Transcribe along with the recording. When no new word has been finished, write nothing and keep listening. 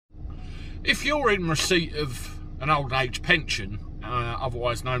If you're in receipt of an old age pension,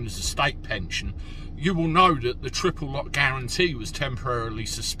 otherwise known as a state pension, you will know that the triple lock guarantee was temporarily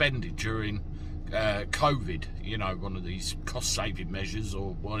suspended during COVID, you know, one of these cost-saving measures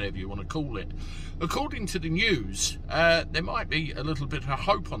or whatever you want to call it. According to the news, there might be a little bit of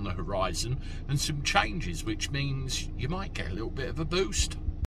hope on the horizon and some changes, which means you might get a little bit of a boost.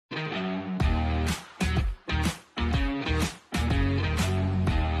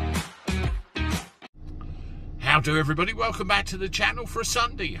 How do everybody? Welcome back to the channel for a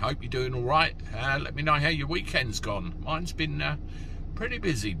Sunday. Hope you're doing all right. Let me know how your weekend's gone. Mine's been pretty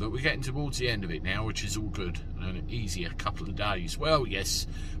busy, but we're getting towards the end of it now, which is all good. An easier couple of days. Well, yes,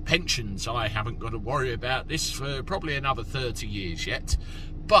 pensions. I haven't got to worry about this for probably another 30 years yet.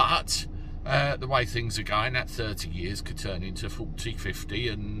 But the way things are going, that 30 years could turn into 40, 50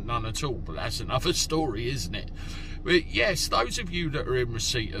 and none at all. But that's another story, isn't it? But yes, those of you that are in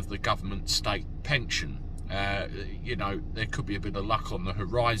receipt of the government state pension, you know, there could be a bit of luck on the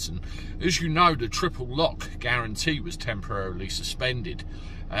horizon. As you know, the triple lock guarantee was temporarily suspended.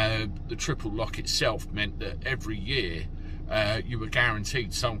 The triple lock itself meant that every year you were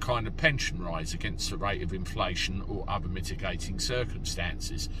guaranteed some kind of pension rise against the rate of inflation or other mitigating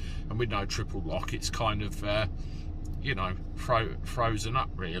circumstances. And with no triple lock, it's kind of, you know, frozen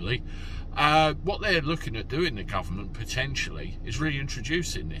up, really. What they're looking at doing, the government, potentially, is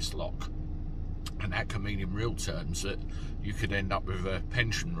reintroducing this lock. And that can mean in real terms that you could end up with a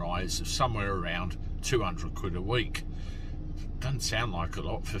pension rise of somewhere around 200 quid a week. Doesn't sound like a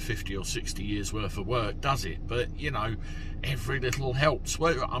lot for 50 or 60 years worth of work, does it? But, you know, every little helps.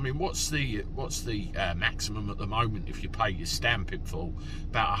 Well, I mean, what's the maximum at the moment if you pay your stamp in full?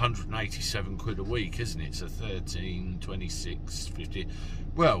 About 187 quid a week, isn't it? So 13, 26, 50...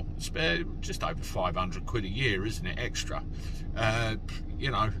 Well, it's just over 500 quid a year, isn't it, extra? You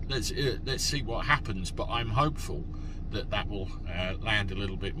know, let's see what happens, but I'm hopeful that that will land a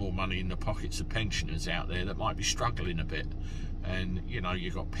little bit more money in the pockets of pensioners out there that might be struggling a bit. And, you know,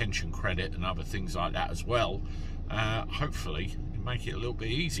 you've got pension credit and other things like that as well. Hopefully, make it a little bit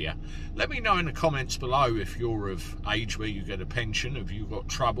easier. Let me know in the comments below if you're of age where you get a pension. Have you got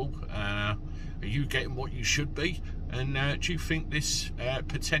trouble? Are you getting what you should be? And do you think this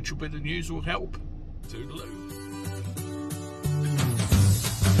potential bit of news will help? Toodaloo.